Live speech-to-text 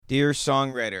Dear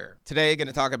songwriter, today I'm going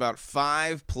to talk about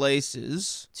 5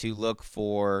 places to look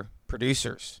for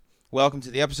producers. Welcome to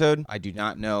the episode. I do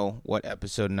not know what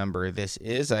episode number this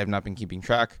is. I have not been keeping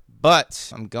track,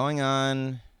 but I'm going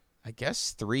on,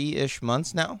 3-ish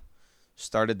months now.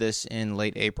 Started this in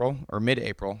late April, or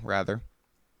mid-April rather,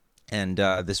 and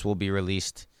this will be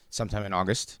released sometime in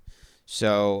August.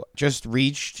 So just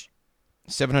reached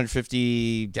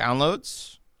 750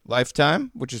 downloads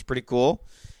lifetime, which is pretty cool.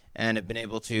 And have been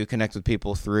able to connect with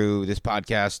people through this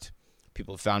podcast.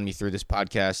 People have found me through this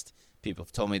podcast. People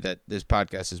have told me that this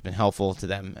podcast has been helpful to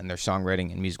them and their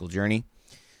songwriting and musical journey.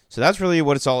 So that's really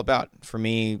what it's all about. For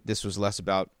me, this was less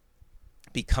about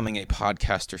becoming a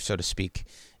podcaster, so to speak,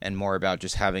 and more about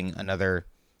just having another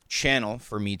channel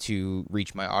for me to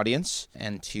reach my audience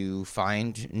and to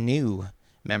find new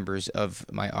members of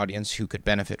my audience who could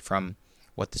benefit from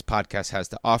what this podcast has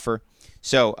to offer.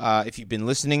 So if you've been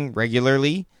listening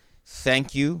regularly,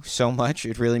 thank you so much.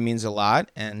 It really means a lot,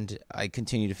 and I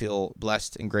continue to feel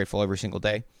blessed and grateful every single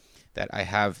day that I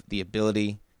have the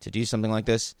ability to do something like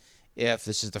this. If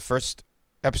this is the first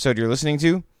episode you're listening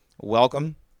to,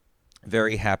 welcome.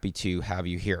 Very happy to have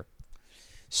you here.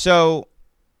 So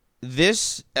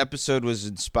this episode was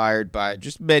inspired by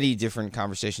just many different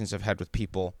conversations I've had with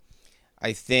people.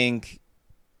 I think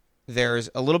there's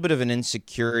a little bit of an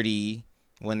insecurity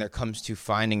when there comes to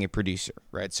finding a producer,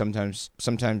 right? Sometimes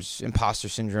imposter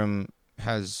syndrome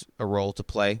has a role to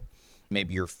play.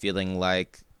 Maybe you're feeling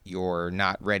like you're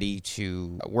not ready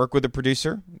to work with a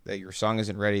producer, that your song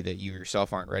isn't ready, that you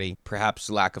yourself aren't ready.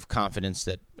 Perhaps lack of confidence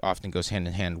that often goes hand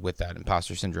in hand with that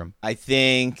imposter syndrome. I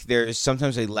think there's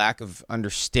sometimes a lack of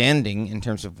understanding in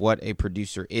terms of what a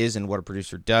producer is and what a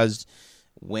producer does.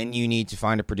 When you need to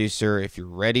find a producer, if you're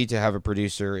ready to have a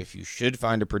producer, if you should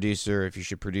find a producer, if you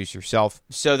should produce yourself.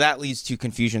 So that leads to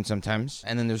confusion sometimes.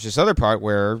 And then there's this other part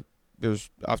where there's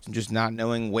often just not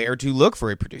knowing where to look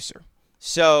for a producer.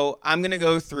 So I'm going to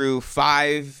go through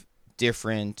 5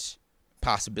 different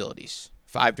possibilities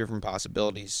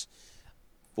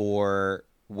for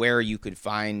where you could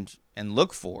find and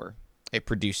look for a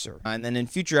producer. And then in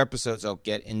future episodes, I'll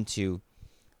get into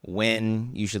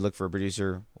when you should look for a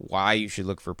producer, why you should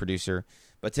look for a producer.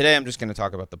 But today I'm just going to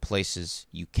talk about the places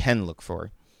you can look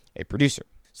for a producer.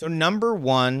 So number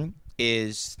 1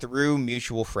 is through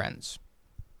mutual friends.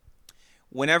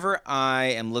 Whenever I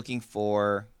am looking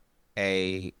for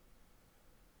a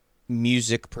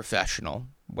music professional,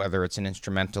 whether it's an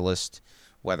instrumentalist,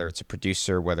 whether it's a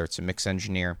producer, whether it's a mix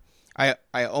engineer,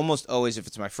 I almost always, if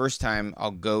it's my first time, I'll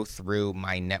go through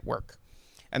my network.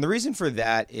 And the reason for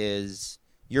that is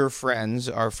your friends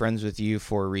are friends with you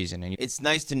for a reason. And it's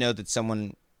nice to know that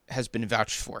someone has been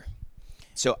vouched for.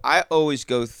 So I always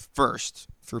go first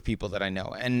through people that I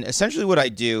know. And essentially what I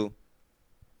do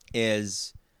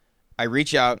is I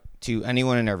reach out to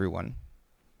anyone and everyone.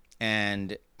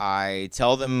 And I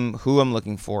tell them who I'm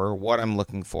looking for, what I'm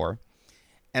looking for.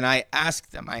 And I ask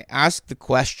the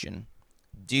question,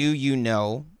 do you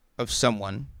know of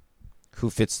someone who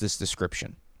fits this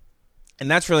description? And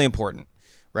that's really important.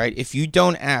 Right? If you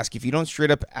don't straight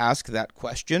up ask that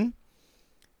question,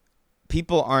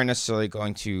 people aren't necessarily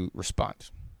going to respond.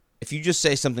 If you just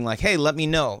say something like, hey, let me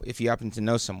know if you happen to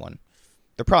know someone,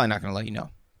 they're probably not going to let you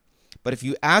know. But if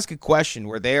you ask a question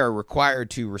where they are required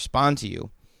to respond to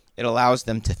you, it allows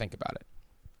them to think about it.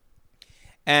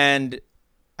 And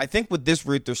I think with this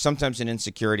route, there's sometimes an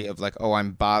insecurity of like, oh,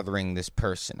 I'm bothering this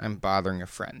person. I'm bothering a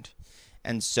friend.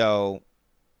 And so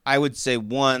I would say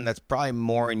 1, that's probably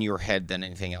more in your head than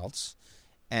anything else.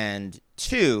 And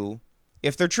 2,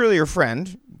 if they're truly your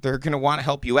friend, they're going to want to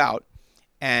help you out.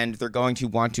 And they're going to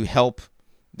want to help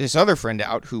this other friend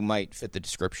out who might fit the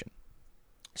description.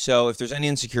 So if there's any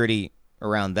insecurity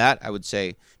around that, I would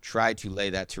say try to lay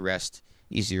that to rest.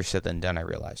 Easier said than done, I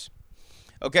realize.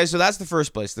 Okay, so that's the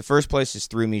first place. The first place is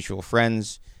through mutual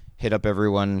friends. Hit up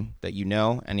everyone that you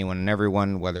know, anyone and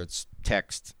everyone, whether it's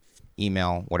text,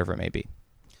 email, whatever it may be.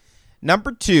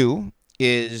 Number 2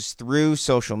 is through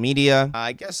social media.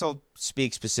 I guess I'll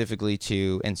speak specifically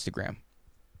to Instagram,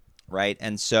 right?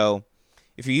 And so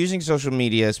if you're using social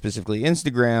media, specifically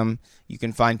Instagram, you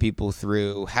can find people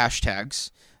through hashtags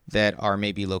that are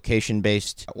maybe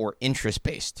location-based or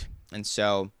interest-based. And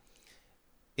so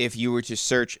if you were to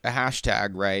search a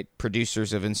hashtag, right,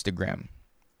 producers of Instagram,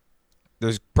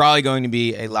 there's probably going to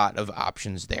be a lot of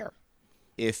options there.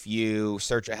 If you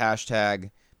search a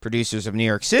hashtag, producers of New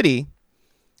York City,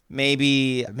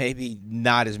 maybe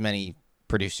not as many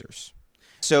producers.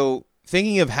 So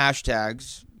thinking of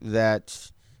hashtags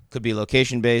that could be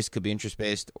location-based, could be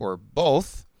interest-based, or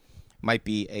both might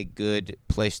be a good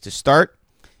place to start.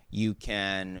 You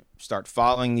can start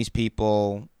following these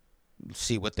people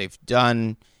see what they've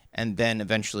done, and then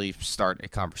eventually start a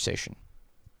conversation.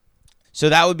 So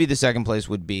that would be the second place,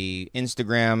 would be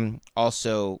Instagram.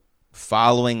 Also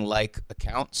following like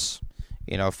accounts,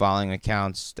 following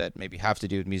accounts that maybe have to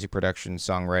do with music production,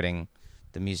 songwriting,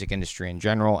 the music industry in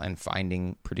general, and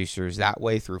finding producers that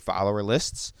way through follower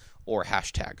lists or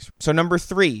hashtags. So number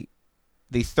 3,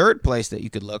 the third place that you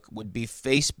could look would be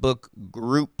Facebook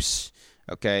groups.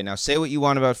 Okay, now say what you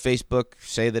want about Facebook.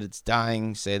 Say that it's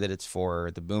dying. Say that it's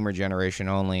for the boomer generation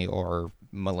only or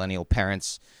millennial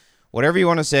parents. Whatever you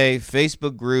want to say,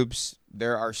 Facebook groups,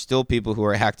 there are still people who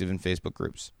are active in Facebook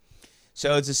groups.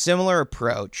 So it's a similar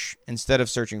approach. Instead of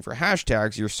searching for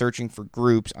hashtags, you're searching for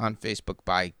groups on Facebook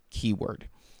by keyword.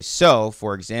 So,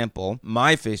 for example,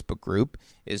 my Facebook group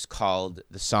is called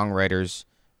the Songwriters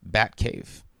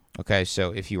Batcave. Okay,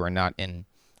 so if you are not in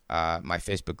my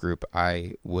Facebook group,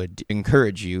 I would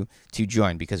encourage you to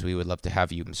join because we would love to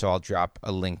have you. So I'll drop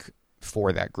a link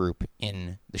for that group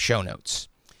in the show notes.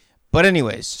 But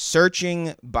anyways,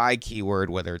 searching by keyword,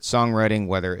 whether it's songwriting,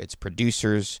 whether it's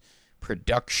producers,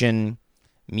 production,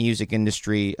 music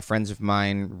industry. Friends of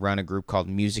mine run a group called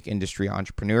Music Industry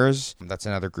Entrepreneurs. That's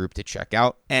another group to check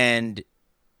out. And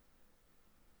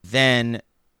then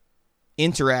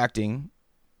interacting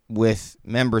with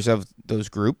members of those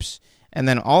groups, and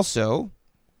then also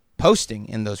posting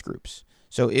in those groups.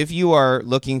 So if you are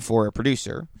looking for a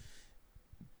producer,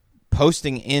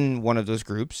 posting in one of those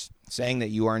groups, saying that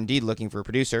you are indeed looking for a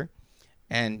producer,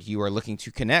 and you are looking to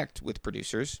connect with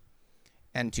producers,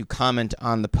 and to comment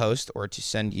on the post, or to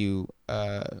send you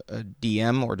a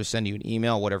DM, or to send you an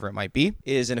email, whatever it might be,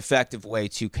 is an effective way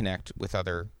to connect with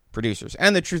other producers.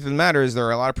 And the truth of the matter is there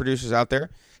are a lot of producers out there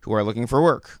who are looking for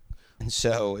work. And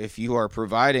so if you are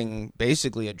providing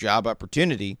basically a job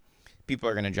opportunity, people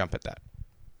are going to jump at that.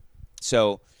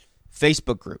 So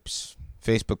Facebook groups,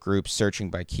 searching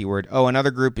by keyword. Oh,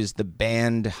 another group is the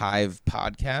Band Hive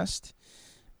podcast.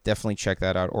 Definitely check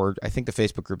that out. Or I think the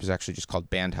Facebook group is actually just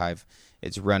called Band Hive.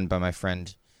 It's run by my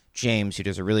friend James, who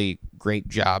does a really great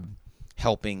job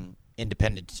helping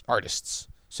independent artists.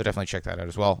 So definitely check that out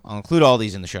as well. I'll include all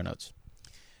these in the show notes.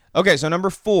 Okay, so number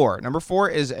 4. Number 4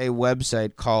 is a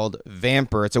website called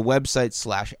Vampr. It's a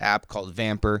website/app called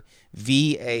Vampr,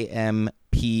 VAMPR.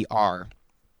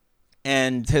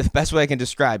 And the best way I can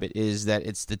describe it is that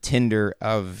it's the Tinder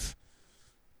of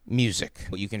music.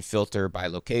 You can filter by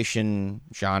location,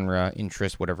 genre,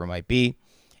 interest, whatever it might be,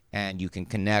 and you can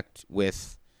connect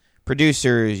with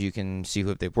producers. You can see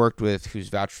who they've worked with, who's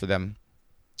vouched for them.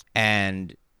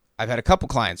 And I've had a couple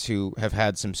clients who have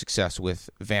had some success with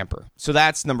Vampr. So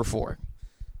that's number 4.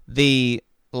 The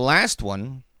last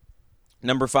one,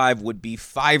 number 5, would be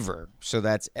Fiverr. So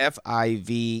that's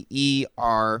Fiverr.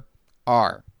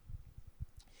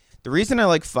 The reason I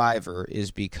like Fiverr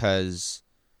is because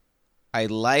I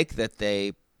like that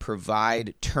they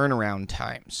provide turnaround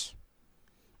times,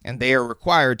 and they are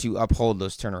required to uphold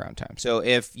those turnaround times. So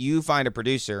if you find a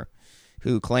producer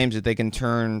who claims that they can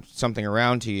turn something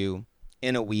around to you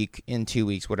in a week, in 2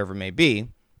 weeks, whatever it may be,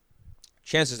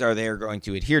 chances are they are going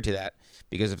to adhere to that,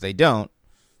 because if they don't,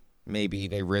 maybe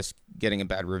they risk getting a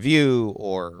bad review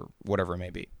or whatever it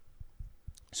may be.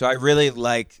 So I really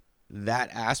like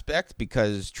that aspect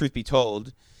because, truth be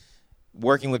told,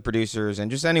 working with producers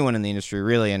and just anyone in the industry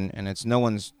really, and it's no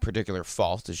one's particular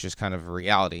fault, it's just kind of a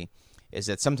reality, is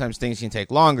that sometimes things can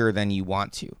take longer than you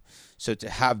want to. So to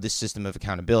have this system of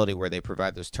accountability where they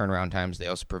provide those turnaround times, they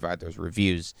also provide those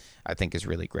reviews, I think is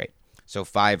really great. So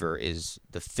Fiverr is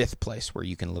the 5th place where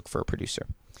you can look for a producer.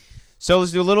 So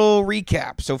let's do a little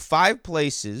recap. So 5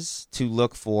 places to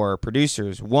look for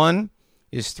producers. 1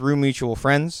 is through mutual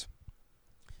friends.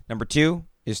 Number 2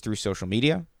 is through social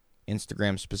media,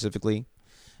 Instagram specifically.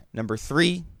 Number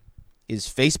 3 is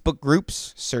Facebook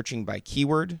groups, searching by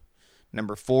keyword.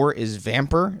 Number 4 is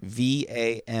Vampr,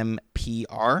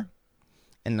 VAMPR.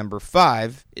 And number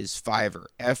 5 is Fiverr,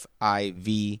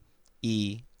 Fiverr.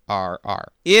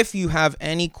 If you have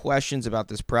any questions about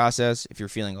this process, if you're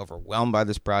feeling overwhelmed by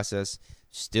this process,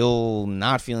 still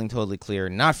not feeling totally clear,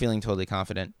 not feeling totally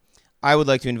confident, I would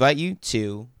like to invite you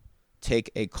to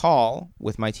take a call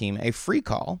with my team, a free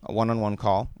call, a one-on-one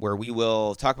call, where we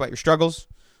will talk about your struggles,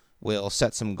 we'll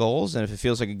set some goals, and if it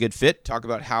feels like a good fit, talk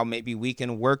about how maybe we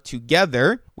can work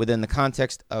together within the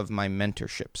context of my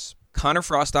mentorships.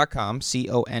 ConnorFrost.com,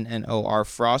 CONNOR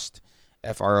Frost,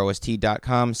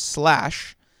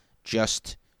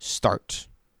 FROST.com/just-start.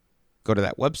 Go to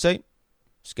that website,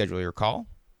 schedule your call,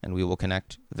 and we will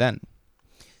connect then.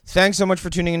 Thanks so much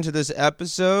for tuning into this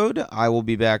episode. I will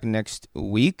be back next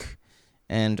week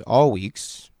and all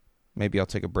weeks. Maybe I'll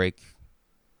take a break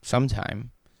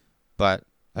sometime, but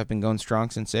I've been going strong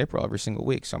since April every single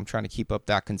week, so I'm trying to keep up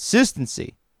that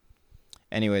consistency.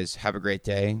 Anyways, have a great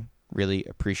day. Really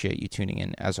appreciate you tuning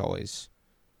in, as always.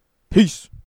 Peace.